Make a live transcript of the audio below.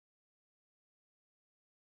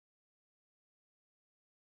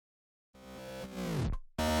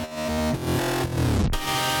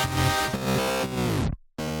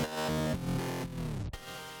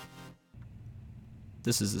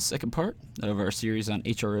This is the second part of our series on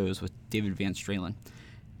HROs with David Van Stralen.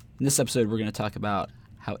 In this episode, we're going to talk about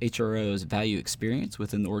how HROs value experience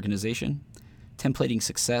within the organization, templating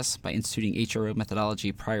success by instituting HRO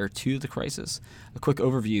methodology prior to the crisis, a quick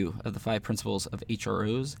overview of the 5 principles of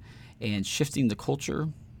HROs, and shifting the culture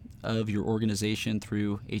of your organization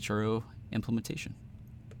through HRO implementation.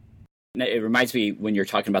 It reminds me when you're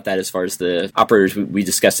talking about that as far as the operators, we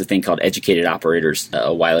discussed a thing called educated operators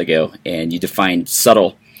a while ago, and you defined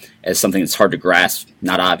subtle as something that's hard to grasp,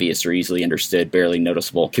 not obvious or easily understood, barely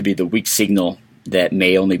noticeable. It could be the weak signal that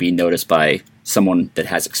may only be noticed by someone that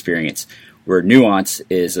has experience, where nuance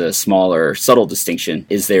is a smaller, subtle distinction.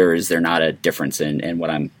 Is there or is there not a difference in what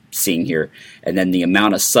I'm seeing here? And then the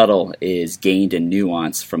amount of subtle is gained in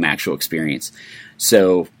nuance from actual experience.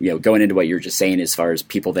 So, going into what you were just saying as far as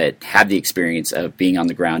people that have the experience of being on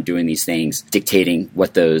the ground, doing these things, dictating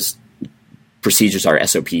what those procedures are,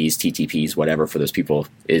 SOPs, TTPs, whatever, for those people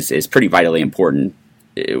is pretty vitally important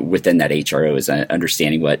within that HRO, is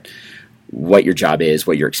understanding what your job is,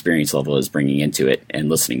 what your experience level is bringing into it, and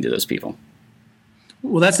listening to those people.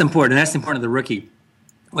 Well, that's important. That's important of the rookie.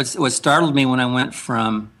 What startled me when I went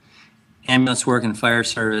from ambulance work and fire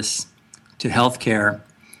service to healthcare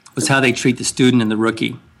was how they treat the student and the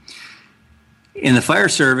rookie. In the fire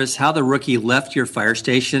service, how the rookie left your fire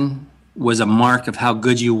station was a mark of how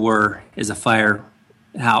good you were as a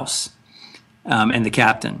firehouse and the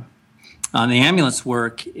captain. On the ambulance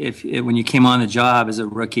work, when you came on the job as a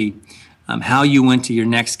rookie, how you went to your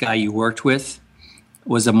next guy you worked with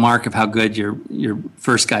was a mark of how good your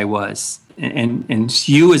first guy was. And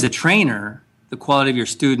you as a trainer, the quality of your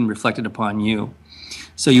student reflected upon you.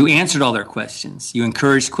 So you answered all their questions. You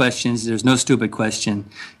encouraged questions. There's no stupid question,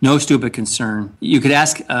 no stupid concern. You could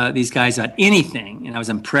ask these guys about anything, and I was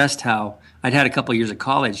impressed how I'd had a couple of years of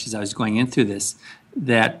college as I was going in through this,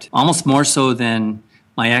 that almost more so than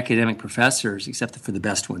my academic professors, except for the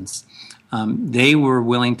best ones, they were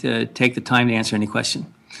willing to take the time to answer any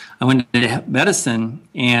question. I went to medicine,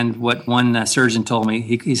 and what one surgeon told me,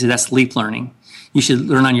 he said, that's leap learning. You should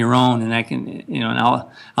learn on your own, and I can, and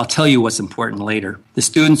I'll tell you what's important later. The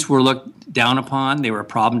students were looked down upon. They were a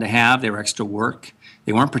problem to have. They were extra work.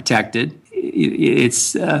 They weren't protected.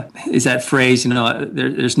 It's that phrase,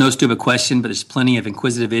 there's no stupid question, but there's plenty of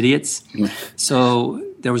inquisitive idiots. So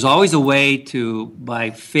there was always a way to,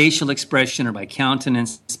 by facial expression or by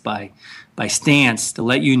countenance, by stance, to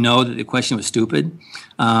let you know that the question was stupid.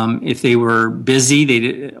 If they were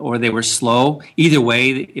busy, or they were slow. Either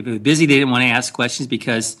way, if it was busy, they didn't want to ask questions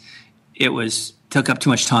because it took up too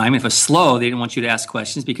much time. If it was slow, they didn't want you to ask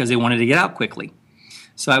questions because they wanted to get out quickly.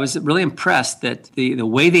 So I was really impressed that the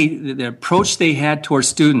way the approach they had towards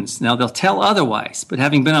students. Now they'll tell otherwise, but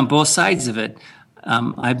having been on both sides of it,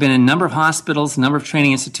 I've been in a number of hospitals, a number of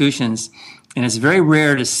training institutions, and it's very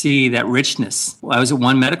rare to see that richness. I was at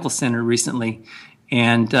one medical center recently,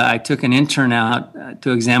 and I took an intern out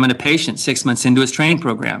to examine a patient 6 months into his training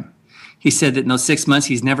program. He said that in those 6 months,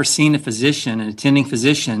 he's never seen an attending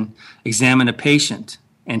physician, examine a patient,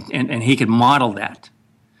 and he could model that.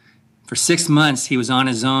 For 6 months, he was on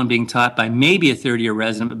his own being taught by maybe a third-year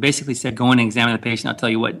resident, but basically said, go in and examine the patient, I'll tell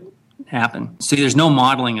you what happened. So there's no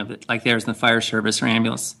modeling of it like there's in the fire service or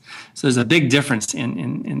ambulance. So there's a big difference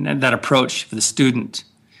in that approach for the student.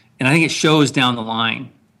 And I think it shows down the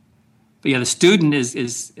line. But yeah, the student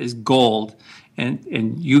is gold,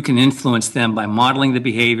 and you can influence them by modeling the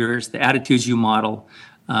behaviors, the attitudes you model,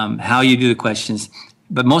 how you do the questions.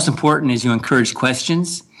 But most important is you encourage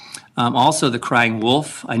questions. Also, the crying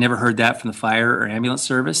wolf, I never heard that from the fire or ambulance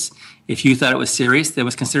service. If you thought it was serious, that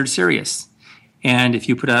was considered serious. And if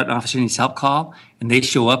you put out an officer needs help call and they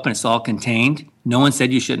show up and it's all contained, no one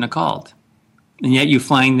said you shouldn't have called. And yet you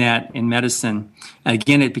find that in medicine.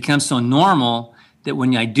 Again, it becomes so normal that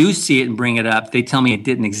when I do see it and bring it up, they tell me it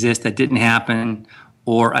didn't exist, that didn't happen,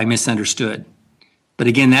 or I misunderstood. But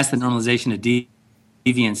again, that's the normalization of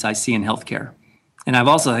deviance I see in healthcare. And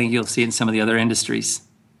I think you'll see it in some of the other industries.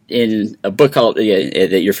 In a book called that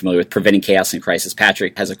you're familiar with, Preventing Chaos and Crisis,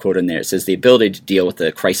 Patrick has a quote in there. It says, the ability to deal with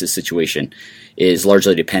a crisis situation is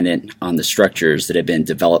largely dependent on the structures that have been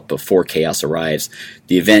developed before chaos arrives.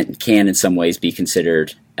 The event can in some ways be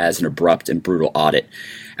considered as an abrupt and brutal audit.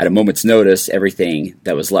 At a moment's notice, everything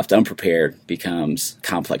that was left unprepared becomes a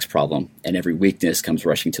complex problem, and every weakness comes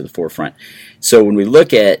rushing to the forefront. So when we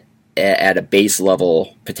look at a base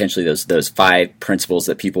level, potentially those 5 principles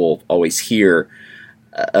that people always hear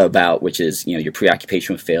about, which is, your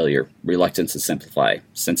preoccupation with failure, reluctance to simplify,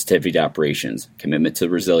 sensitivity to operations, commitment to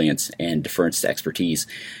resilience, and deference to expertise.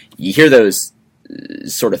 You hear those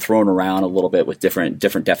sort of thrown around a little bit with different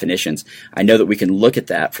definitions. I know that we can look at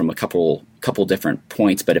that from a couple different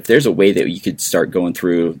points, but if there's a way that you could start going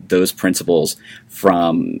through those principles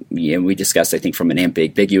from, we discussed, I think, from an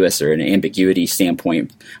ambiguous or an ambiguity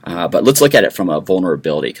standpoint, but let's look at it from a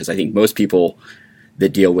vulnerability, because I think most people that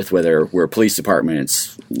deal with, whether we're police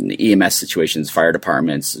departments, EMS situations, fire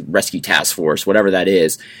departments, rescue task force, whatever that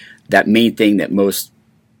is, that main thing that most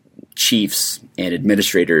chiefs and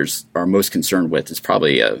administrators are most concerned with is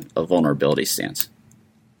probably a vulnerability stance.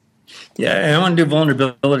 Yeah, I want to do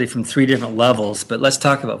vulnerability from 3 different levels, but let's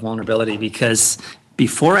talk about vulnerability, because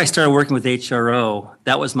before I started working with HRO,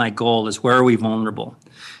 that was my goal, is where are we vulnerable?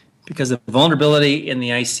 Because the vulnerability in the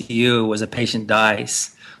ICU was a patient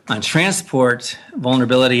dies. On transport,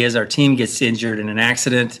 vulnerability is our team gets injured in an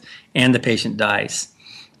accident and the patient dies.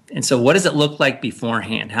 And so what does it look like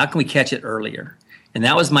beforehand? How can we catch it earlier? And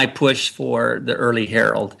that was my push for the early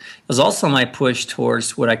herald. It was also my push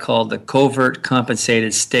towards what I call the covert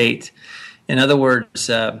compensated state. In other words,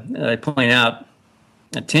 I point out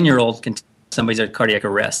a 10-year-old can tell somebody's at cardiac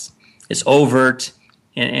arrest. It's overt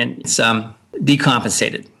and it's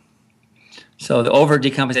decompensated. So the overt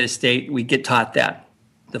decompensated state, we get taught that.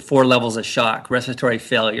 The 4 levels of shock, respiratory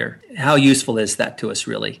failure. How useful is that to us,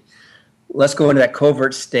 really? Let's go into that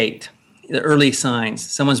covert state. The early signs,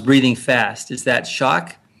 someone's breathing fast. Is that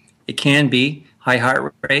shock? It can be high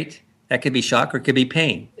heart rate. That could be shock or it could be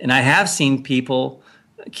pain. And I have seen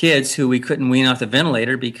kids who we couldn't wean off the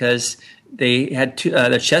ventilator because they had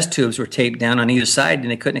their chest tubes were taped down on either side and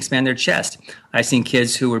they couldn't expand their chest. I've seen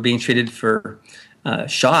kids who were being treated for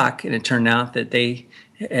shock, and it turned out that they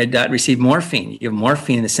had received morphine. You give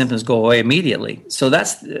morphine and the symptoms go away immediately. So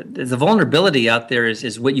that's the vulnerability out there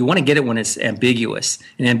is what you want to get it when it's ambiguous.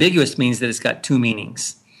 And ambiguous means that it's got 2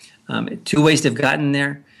 meanings. 2 ways they've gotten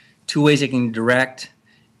there, 2 ways it can direct,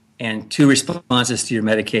 and 2 responses to your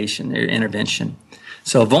medication or intervention.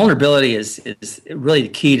 So vulnerability is really the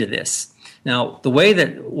key to this. Now, the way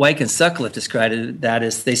that Weick and Sutcliffe described that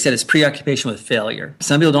is they said it's preoccupation with failure.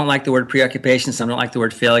 Some people don't like the word preoccupation, some don't like the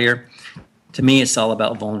word failure. To me, it's all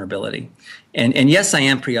about vulnerability. And yes, I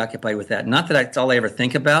am preoccupied with that. Not that that's all I ever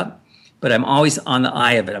think about, but I'm always on the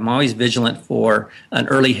eye of it. I'm always vigilant for an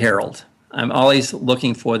early herald. I'm always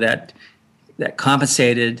looking for that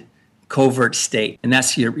compensated, covert state. And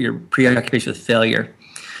that's your preoccupation with failure.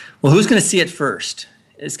 Well, who's going to see it first?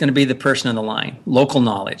 It's going to be the person on the line, local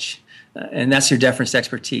knowledge. And that's your deference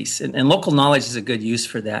expertise. And local knowledge is a good use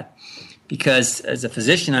for that, because as a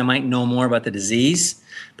physician, I might know more about the disease,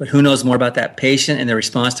 but who knows more about that patient and their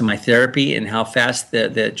response to my therapy and how fast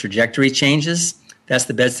the trajectory changes? That's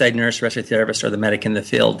the bedside nurse, respiratory therapist, or the medic in the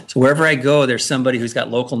field. So wherever I go, there's somebody who's got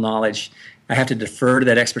local knowledge. I have to defer to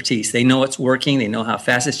that expertise. They know what's working. They know how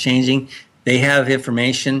fast it's changing. They have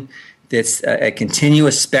information that's a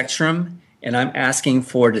continuous spectrum, and I'm asking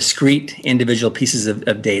for discrete individual pieces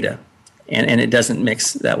of data, and it doesn't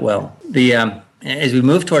mix that well. As we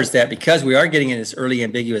move towards that, because we are getting in this early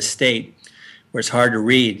ambiguous state where it's hard to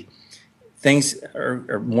read, things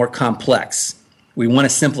are more complex. We want to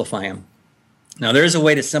simplify them. Now, there is a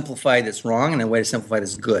way to simplify that's wrong and a way to simplify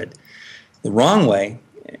that's good. The wrong way,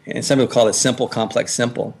 and some people call it simple, complex,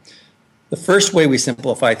 simple. The first way we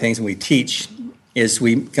simplify things and we teach is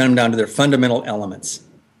we cut them down to their fundamental elements.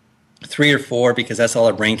 3 or 4, because that's all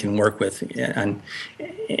our brain can work with. And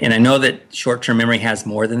I know that short-term memory has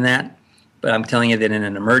more than that, but I'm telling you that in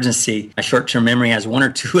an emergency, my short-term memory has 1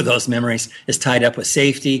 or 2 of those memories is tied up with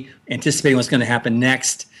safety, anticipating what's going to happen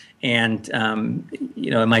next, and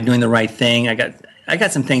am I doing the right thing? I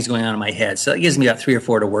got some things going on in my head, so it gives me about 3 or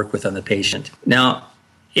 4 to work with on the patient. Now,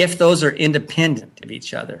 if those are independent of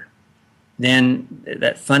each other, then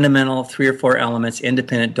that fundamental 3 or 4 elements,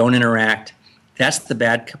 independent, don't interact. That's the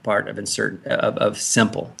bad part of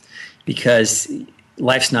simple, because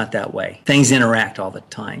life's not that way. Things interact all the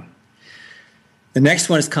time. The next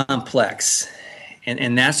one is complex,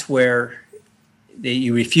 and that's where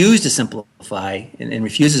you refuse to simplify, and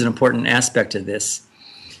refuse is an important aspect of this,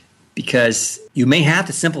 because you may have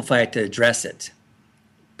to simplify it to address it,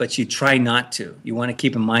 but you try not to. You want to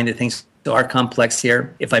keep in mind that things are complex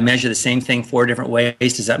here. If I measure the same thing 4 different ways,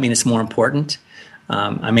 does that mean it's more important?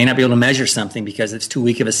 I may not be able to measure something because it's too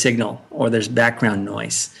weak of a signal, or there's background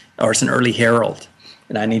noise, or it's an early herald,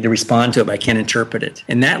 and I need to respond to it, but I can't interpret it.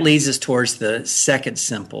 And that leads us towards the second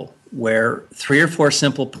simple, where 3 or 4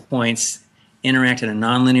 simple points interact in a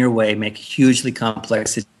nonlinear way, make hugely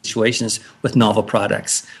complex situations with novel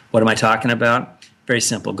products. What am I talking about? Very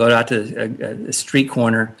simple. Go out to a street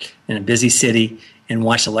corner in a busy city and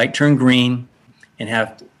watch the light turn green and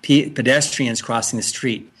have pedestrians crossing the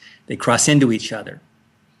street. They cross into each other.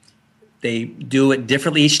 They do it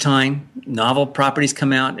differently each time. Novel properties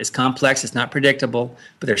come out. It's complex. It's not predictable.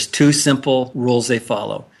 But there's 2 simple rules they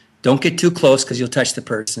follow. Don't get too close because you'll touch the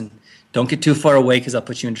person. Don't get too far away because I'll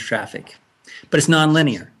put you into traffic. But it's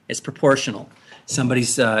nonlinear. It's proportional.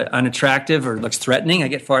 Somebody's unattractive or looks threatening, I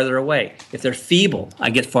get farther away. If they're feeble, I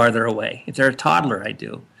get farther away. If they're a toddler, I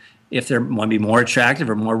do. If they want to be more attractive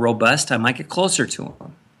or more robust, I might get closer to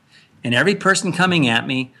them. And every person coming at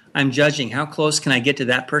me, I'm judging how close can I get to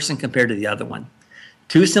that person compared to the other one.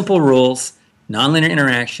 2 simple rules, nonlinear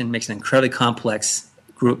interaction makes an incredibly complex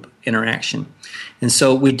group interaction. And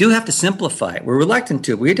so we do have to simplify it. We're reluctant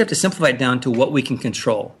to, but we have to simplify it down to what we can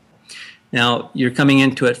control. Now, you're coming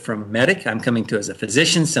into it from a medic. I'm coming to it as a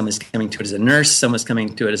physician. Someone's coming to it as a nurse. Someone's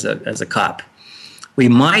coming to it as a cop. We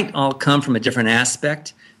might all come from a different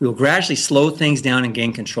aspect. We will gradually slow things down and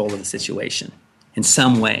gain control of the situation in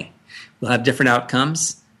some way. We'll have different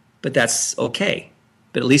outcomes, but that's okay.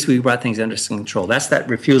 But at least we brought things under control. That's that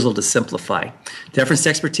refusal to simplify. Deference to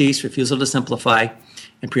expertise, refusal to simplify,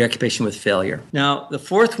 and preoccupation with failure. Now, the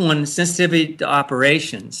 4th one, sensitivity to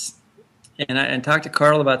operations. And I talked to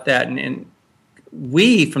Carl about that. And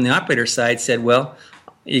we, from the operator side, said, well,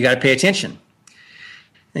 you got to pay attention.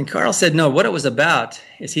 And Carl said, no, what it was about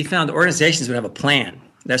is he found organizations would have a plan.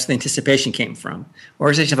 That's where the anticipation came from.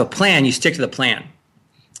 Organizations have a plan, you stick to the plan.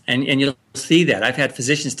 And you'll see that. I've had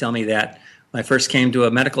physicians tell me that. When I first came to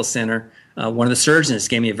a medical center, one of the surgeons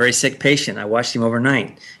gave me a very sick patient. I watched him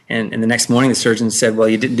overnight. And the next morning, the surgeon said, well,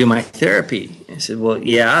 you didn't do my therapy. I said, well,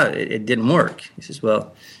 yeah, it didn't work. He says,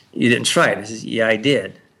 well, you didn't try it. I says, yeah, I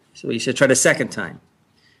did. So you should try it a second time.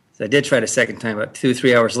 So I did try it a second time, but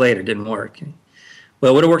 2-3 hours later, it didn't work.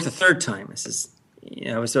 Well, it would have worked the 3rd time. I says,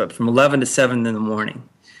 I was up from 11 to 7 in the morning.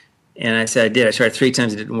 And I said, I did. I tried 3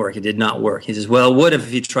 times. It didn't work. It did not work. He says, well, it would have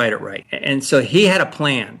if you tried it right. And so he had a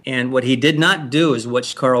plan. And what he did not do is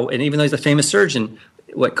what Carl, and even though he's a famous surgeon,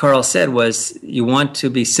 what Carl said was you want to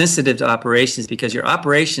be sensitive to operations because your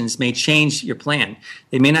operations may change your plan.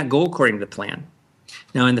 They may not go according to the plan.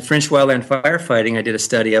 Now, in the French wildland firefighting, I did a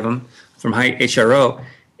study of them from HRO.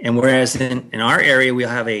 And whereas in our area, we'll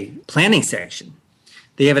have a planning section.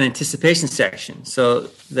 They have an anticipation section. So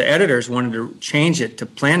the editors wanted to change it to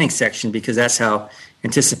planning section because that's how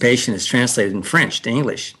anticipation is translated in French to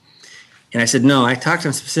English. And I said, no, I talked to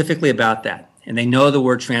them specifically about that. And they know the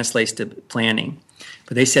word translates to planning.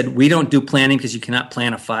 But they said, we don't do planning because you cannot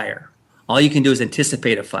plan a fire. All you can do is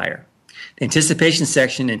anticipate a fire. The anticipation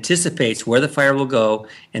section anticipates where the fire will go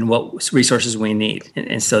and what resources we need.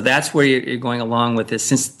 And so that's where you're going along with this.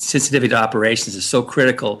 Sensitivity to operations is so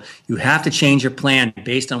critical. You have to change your plan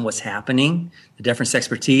based on what's happening, the deference to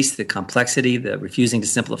expertise, the complexity, the refusing to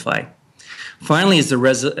simplify. Finally is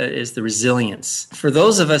the resilience. For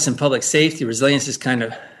those of us in public safety, resilience is kind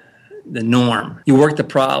of the norm. You work the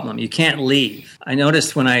problem. You can't leave. I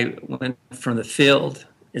noticed when I went from the field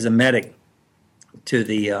as a medic to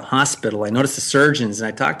the hospital, I noticed the surgeons, and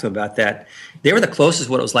I talked to them about that. They were the closest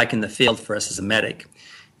to what it was like in the field for us as a medic.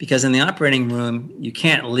 Because in the operating room, you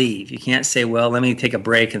can't leave. You can't say, well, let me take a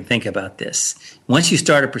break and think about this. Once you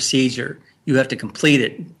start a procedure, you have to complete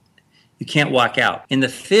it. You can't walk out. In the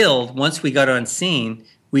field, once we got on scene,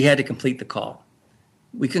 we had to complete the call.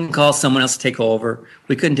 We couldn't call someone else to take over.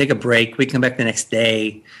 We couldn't take a break. We could come back the next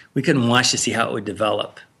day. We couldn't watch to see how it would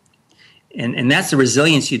develop. And that's the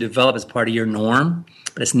resilience you develop as part of your norm,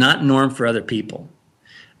 but it's not norm for other people.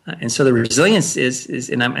 And so the resilience is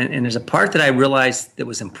and there's a part that I realized that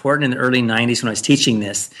was important in the early 90s when I was teaching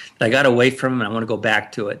this that I got away from and I want to go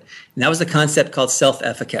back to it. And that was the concept called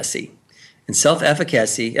self-efficacy. And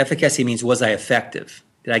efficacy means, was I effective?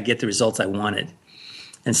 Did I get the results I wanted?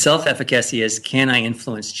 And self-efficacy is, can I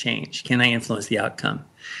influence change? Can I influence the outcome?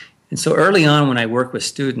 And so early on when I work with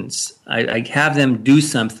students, I have them do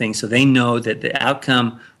something so they know that the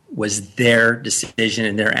outcome was their decision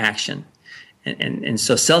and their action. And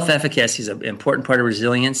so self-efficacy is an important part of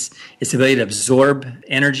resilience. It's the ability to absorb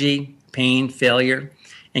energy, pain, failure,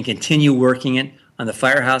 and continue working it. On the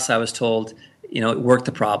firehouse, I was told, work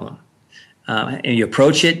the problem. And you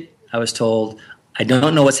approach it, I was told, I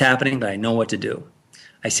don't know what's happening, but I know what to do.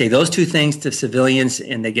 I say those 2 things to civilians,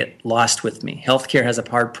 and they get lost with me. Healthcare has a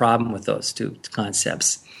hard problem with those 2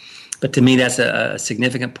 concepts. But to me, that's a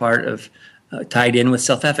significant part of, tied in with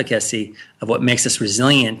self-efficacy, of what makes us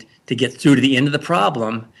resilient to get through to the end of the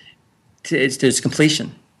problem to its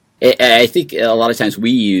completion. I think a lot of times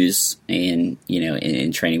we use in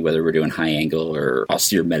training, whether we're doing high angle or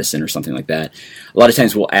austere medicine or something like that, a lot of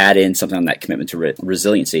times we'll add in something on that commitment to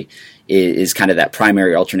resiliency is kind of that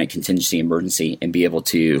primary alternate contingency emergency and be able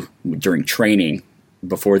to, during training,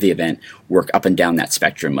 before the event work up and down that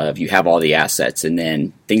spectrum of you have all the assets and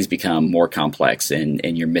then things become more complex and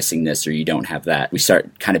you're missing this or you don't have that. We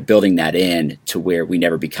start kind of building that in to where we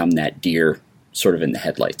never become that deer sort of in the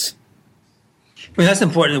headlights. Well, that's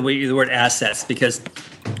important, the word assets, because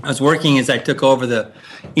I was working as I took over the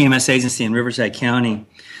EMS agency in Riverside County,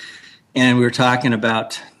 and we were talking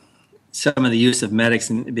about some of the use of medics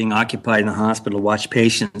and being occupied in the hospital to watch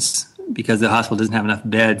patients because the hospital doesn't have enough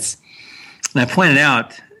beds. And I pointed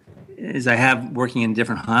out, as I have working in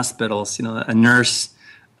different hospitals, a nurse,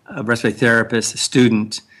 a respiratory therapist, a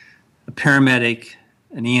student, a paramedic,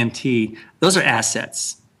 an EMT, those are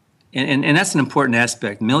assets. And that's an important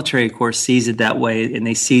aspect. The military, of course, sees it that way, and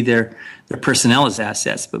they see their personnel as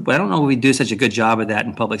assets. But I don't know if we do such a good job of that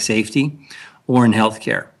in public safety or in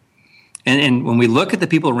healthcare. And when we look at the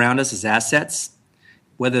people around us as assets,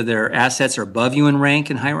 whether their assets are above you in rank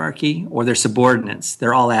and hierarchy or they're subordinates,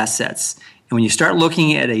 they're all assets. And when you start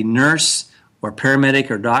looking at a nurse or paramedic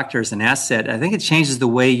or doctor as an asset, I think it changes the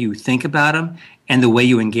way you think about them and the way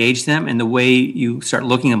you engage them and the way you start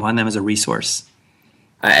looking upon them as a resource.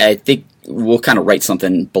 I think we'll kind of write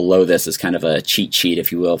something below this as kind of a cheat sheet,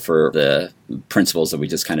 if you will, for the principles that we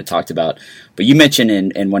just kind of talked about. But you mentioned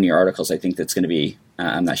in one of your articles, I think that's going to be,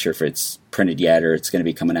 I'm not sure if it's printed yet or it's going to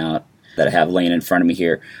be coming out, that I have laying in front of me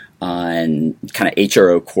here, on kind of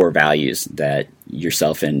HRO core values that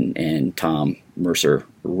yourself and Tom Mercer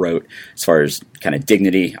wrote as far as kind of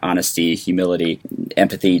dignity, honesty, humility,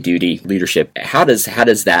 empathy, duty, leadership. How does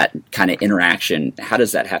that kind of interaction, how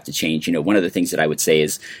does that have to change? One of the things that I would say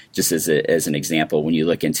is, just as an example, when you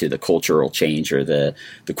look into the cultural change or the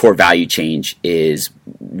core value change, is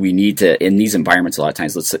we need to, in these environments a lot of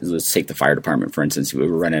times, let's take the fire department, for instance. We're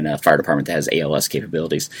running a fire department that has ALS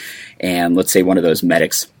capabilities. And let's say one of those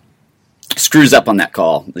medics screws up on that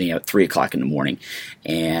call, at 3:00 in the morning,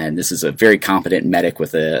 and this is a very competent medic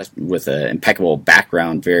with a impeccable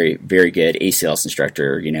background, very very good ACLS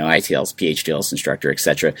instructor, ITLS, PHDLS instructor,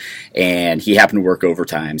 etc. And he happened to work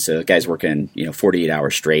overtime, so the guy's working 48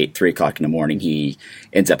 hours straight. 3:00 in the morning, he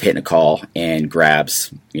ends up hitting a call and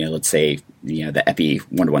grabs let's say the Epi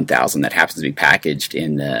 1-1000 that happens to be packaged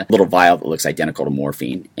in the little vial that looks identical to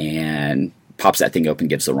morphine, and pops that thing open,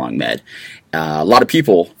 gives the wrong med. A lot of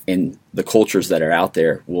people in the cultures that are out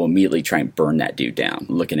there will immediately try and burn that dude down,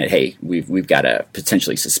 looking at, hey, we've got to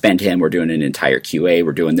potentially suspend him. We're doing an entire QA.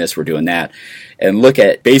 We're doing this. We're doing that. And look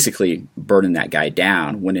at basically burning that guy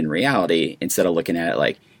down, when in reality, instead of looking at it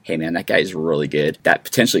like, hey, man, that guy's really good. That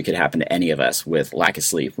potentially could happen to any of us with lack of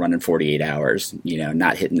sleep, running 48 hours,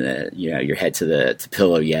 not hitting your head to the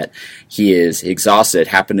pillow yet. He is exhausted,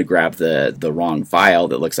 happened to grab the wrong vial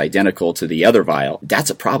that looks identical to the other vial. That's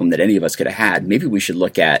a problem that any of us could have had. Maybe we should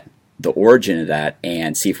look at the origin of that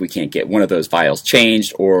and see if we can't get one of those vials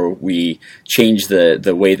changed, or we change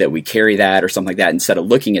the way that we carry that or something like that. Instead of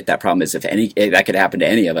looking at that problem as if that could happen to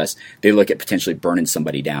any of us, they look at potentially burning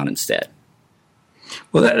somebody down instead.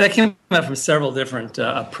 Well, that came up from several different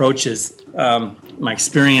approaches. My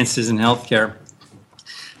experiences in healthcare,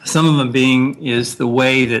 some of them being is the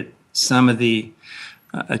way that some of the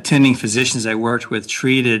attending physicians I worked with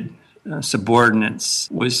treated subordinates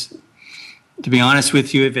was, to be honest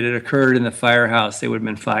with you, if it had occurred in the firehouse, they would have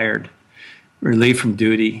been fired, relieved from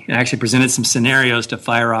duty. I actually presented some scenarios to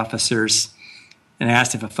fire officers and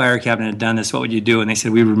asked if a fire captain had done this, what would you do? And they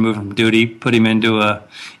said, we would remove him from duty, put him into a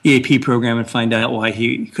EAP program and find out why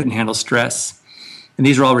he couldn't handle stress. And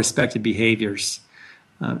these are all respected behaviors.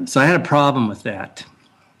 So I had a problem with that.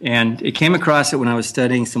 And it came across it when I was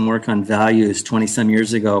studying some work on values 20-some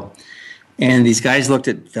years ago. And these guys looked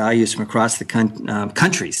at values from across the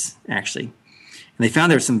countries, actually. And they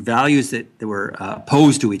found there were some values that were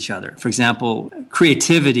opposed to each other. For example,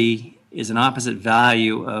 creativity is an opposite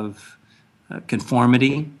value of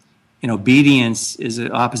conformity, and obedience is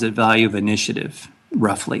an opposite value of initiative,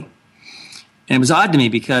 roughly. And it was odd to me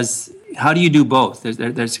because how do you do both?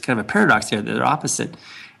 There's kind of a paradox there. They're opposite. And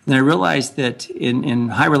then I realized that in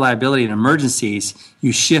high reliability and emergencies,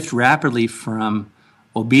 you shift rapidly from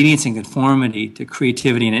obedience and conformity to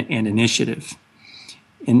creativity and initiative.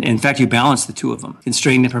 In fact, you balance the two of them.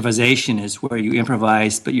 Constrained improvisation is where you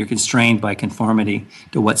improvise, but you're constrained by conformity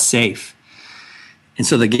to what's safe. And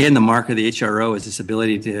so, again, the mark of the HRO is this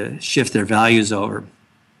ability to shift their values over.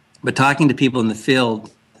 But talking to people in the field,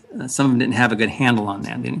 some of them didn't have a good handle on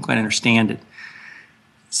that. They didn't quite understand it.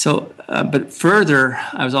 So, but further,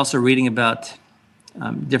 I was also reading about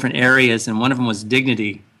different areas, and one of them was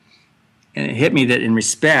dignity. And it hit me that in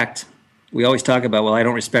respect, we always talk about, well, I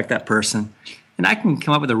don't respect that person. And I can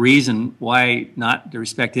come up with a reason why not to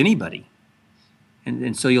respect anybody.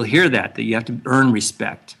 And so you'll hear that you have to earn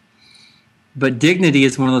respect. But dignity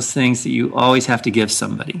is one of those things that you always have to give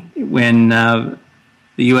somebody. When the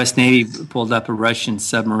U.S. Navy pulled up a Russian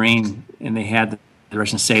submarine and they had the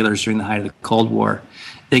Russian sailors during the height of the Cold War,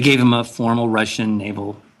 they gave them a formal Russian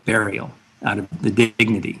naval burial out of the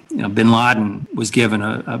dignity. Bin Laden was given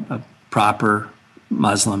a proper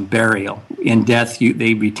Muslim burial. In death,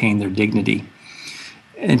 they retain their dignity.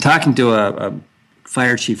 And talking to a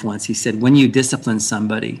fire chief once, he said, when you discipline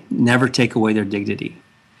somebody, never take away their dignity.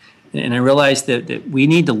 And I realized that we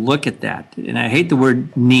need to look at that. And I hate the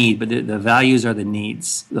word need, but the values are the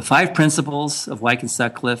needs. The 5 principles of Wyke and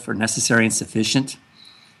Sutcliffe are necessary and sufficient,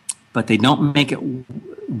 but they don't make it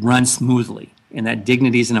run smoothly. And that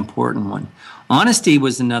dignity is an important one. Honesty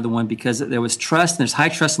was another one because there was trust, and there's high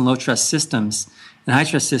trust and low trust systems. And high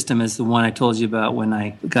trust system is the one I told you about when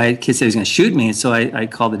the kid said he was going to shoot me. And so I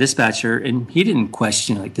called the dispatcher, and he didn't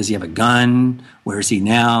question, like, does he have a gun? Where is he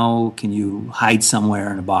now? Can you hide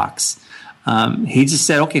somewhere in a box? He just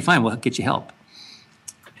said, okay, fine, we'll get you help.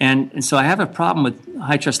 And so I have a problem with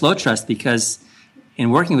high trust, low trust, because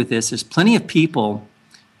in working with this, there's plenty of people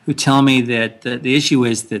who tell me that the issue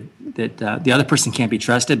is that the other person can't be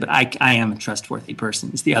trusted, but I am a trustworthy person.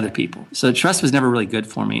 It's the other people. So trust was never really good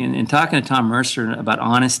for me. And talking to Tom Mercer about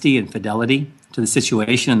honesty and fidelity to the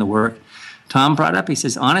situation and the work, Tom brought up, he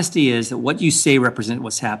says, honesty is that what you say represents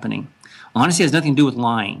what's happening. Honesty has nothing to do with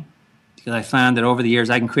lying. Because I found that over the years,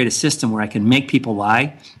 I can create a system where I can make people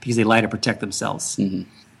lie because they lie to protect themselves. Mm-hmm.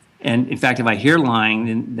 And in fact, if I hear lying,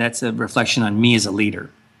 then that's a reflection on me as a leader,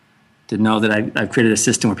 to know that I've created a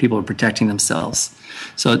system where people are protecting themselves.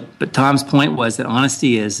 But Tom's point was that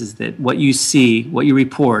honesty is that what you see, what you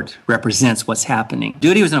report, represents what's happening.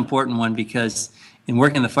 Duty was an important one because in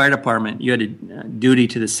working in the fire department, you had a duty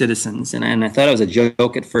to the citizens. And I thought it was a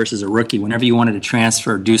joke at first as a rookie. Whenever you wanted to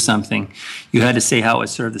transfer or do something, you had to say how it would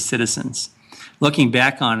serve the citizens. Looking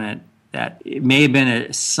back on it, that it may have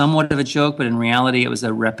been somewhat of a joke, but in reality, it was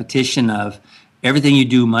a repetition of everything you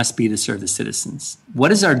do must be to serve the citizens.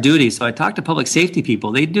 What is our duty? So I talked to public safety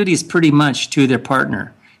people. Their duty is pretty much to their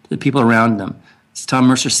partner, to the people around them. As Tom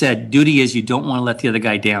Mercer said, duty is you don't want to let the other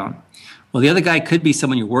guy down. Well, the other guy could be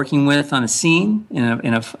someone you're working with on a scene, in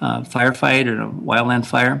a firefight or a wildland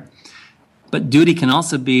fire. But duty can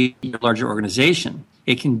also be your larger organization.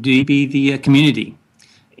 It can be the community.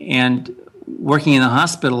 And working in the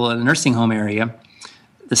hospital, in a nursing home area,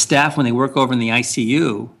 the staff, when they work over in the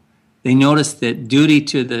ICU, they notice that duty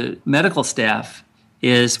to the medical staff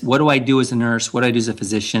is, what do I do as a nurse? What do I do as a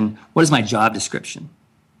physician? What is my job description?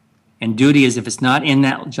 And duty is, if it's not in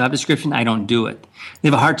that job description, I don't do it. They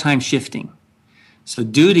have a hard time shifting. So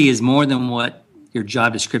duty is more than what your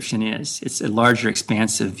job description is. It's a larger,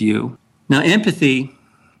 expansive view. Now, empathy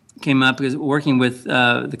came up because working with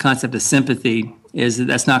the concept of sympathy is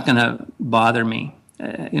that's not going to bother me.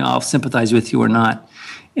 I'll sympathize with you or not.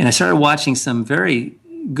 And I started watching some very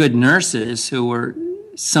good nurses who were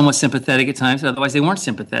somewhat sympathetic at times, otherwise they weren't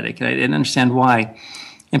sympathetic, and I didn't understand why.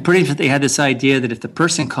 And pretty much they had this idea that if the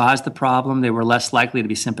person caused the problem, they were less likely to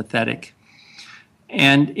be sympathetic.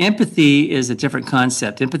 And empathy is a different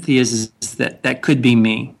concept. Empathy is that could be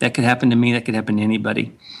me. That could happen to me. That could happen to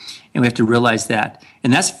anybody. And we have to realize that.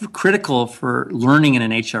 And that's critical for learning in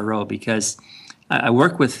an HRO, because I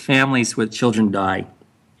work with families with children die.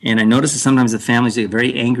 And I notice that sometimes the families get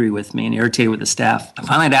very angry with me and irritated with the staff. I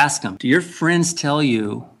finally had to ask them, do your friends tell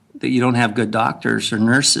you that you don't have good doctors or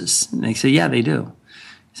nurses? And they say, yeah, they do.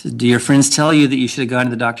 I said, do your friends tell you that you should have gone to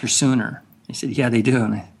the doctor sooner? They said, yeah, they do.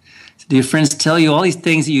 And I said, do your friends tell you all these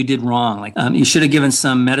things that you did wrong? Like you should have given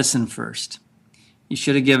some medicine first. You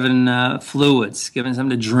should have given fluids, given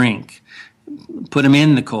something to drink, put them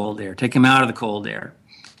in the cold air, take them out of the cold air.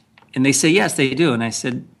 And they say, yes, they do. And I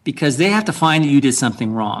said, because they have to find that you did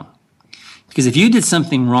something wrong. Because if you did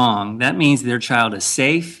something wrong, that means their child is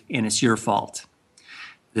safe and it's your fault.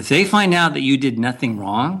 If they find out that you did nothing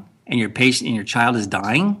wrong and your patient and your child is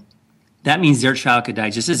dying, that means their child could die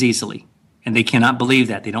just as easily. And they cannot believe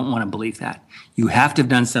that. They don't want to believe that. You have to have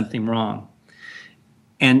done something wrong.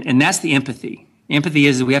 And that's the empathy. Empathy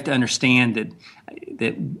is that we have to understand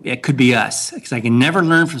that it could be us. Because I can never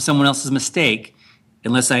learn from someone else's mistake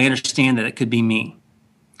unless I understand that it could be me.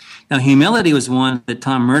 Now, humility was one that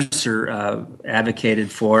Tom Mercer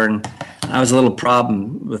advocated for, and I was a little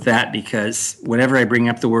problem with that because whenever I bring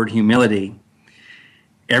up the word humility,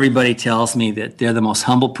 everybody tells me that they're the most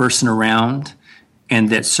humble person around and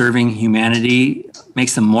that serving humanity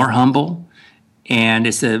makes them more humble, and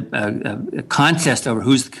it's a contest over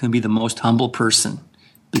who's going to be the most humble person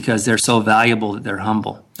because they're so valuable that they're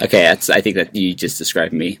humble. Okay, I think that you just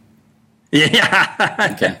described me.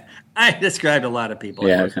 Yeah. Okay. I described a lot of people.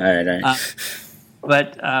 Yeah. All right.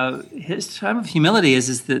 But his time of humility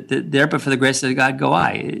is that there, but for the grace of God go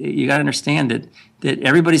I. You got to understand that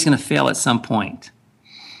everybody's going to fail at some point.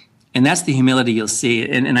 And that's the humility you'll see.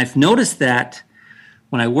 And I've noticed that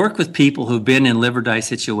when I work with people who've been in live or die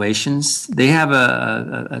situations, they have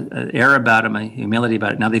an air about them, a humility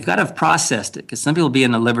about it. Now, they've got to have processed it, because some people be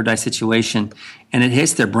in a live or die situation and it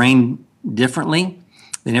hits their brain differently.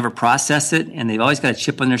 They never process it, and they've always got a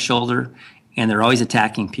chip on their shoulder, and they're always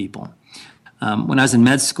attacking people. When I was in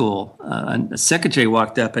med school, a secretary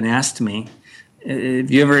walked up and asked me,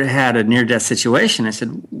 "Have you ever had a near-death situation?" I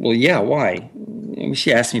said, "Well, yeah, why?" And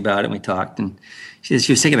she asked me about it, and we talked, and she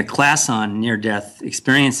was taking a class on near-death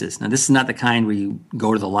experiences. Now, this is not the kind where you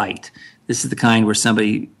go to the light. This is the kind where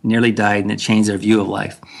somebody nearly died and it changed their view of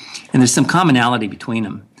life. And there's some commonality between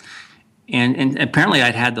them. And apparently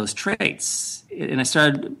I'd had those traits. And I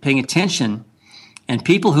started paying attention. And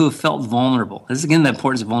people who have felt vulnerable, this is again the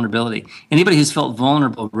importance of vulnerability. Anybody who's felt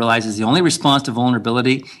vulnerable realizes the only response to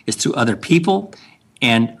vulnerability is through other people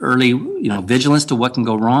and early, vigilance to what can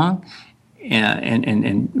go wrong,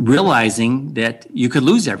 and realizing that you could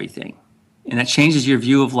lose everything. And that changes your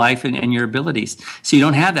view of life and your abilities. So you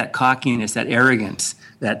don't have that cockiness, that arrogance,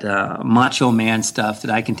 that macho man stuff that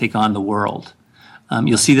I can take on the world.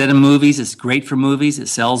 You'll see that in movies. It's great for movies. It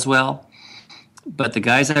sells well. But the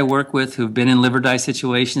guys I work with who've been in live or die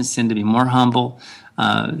situations tend to be more humble.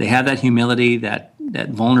 They have that humility, that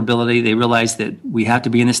vulnerability. They realize that we have to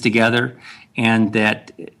be in this together, and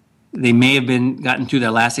that they may have gotten through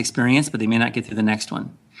their last experience, but they may not get through the next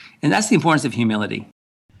one. And that's the importance of humility.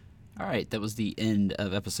 All right, that was the end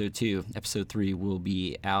of episode 2. Episode 3 will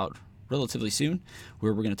be out relatively soon,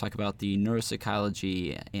 where we're going to talk about the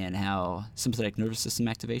neuropsychology and how sympathetic nervous system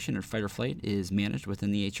activation or fight or flight is managed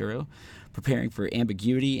within the HRO, preparing for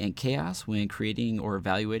ambiguity and chaos when creating or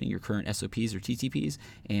evaluating your current SOPs or TTPs,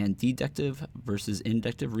 and deductive versus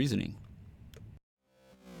inductive reasoning.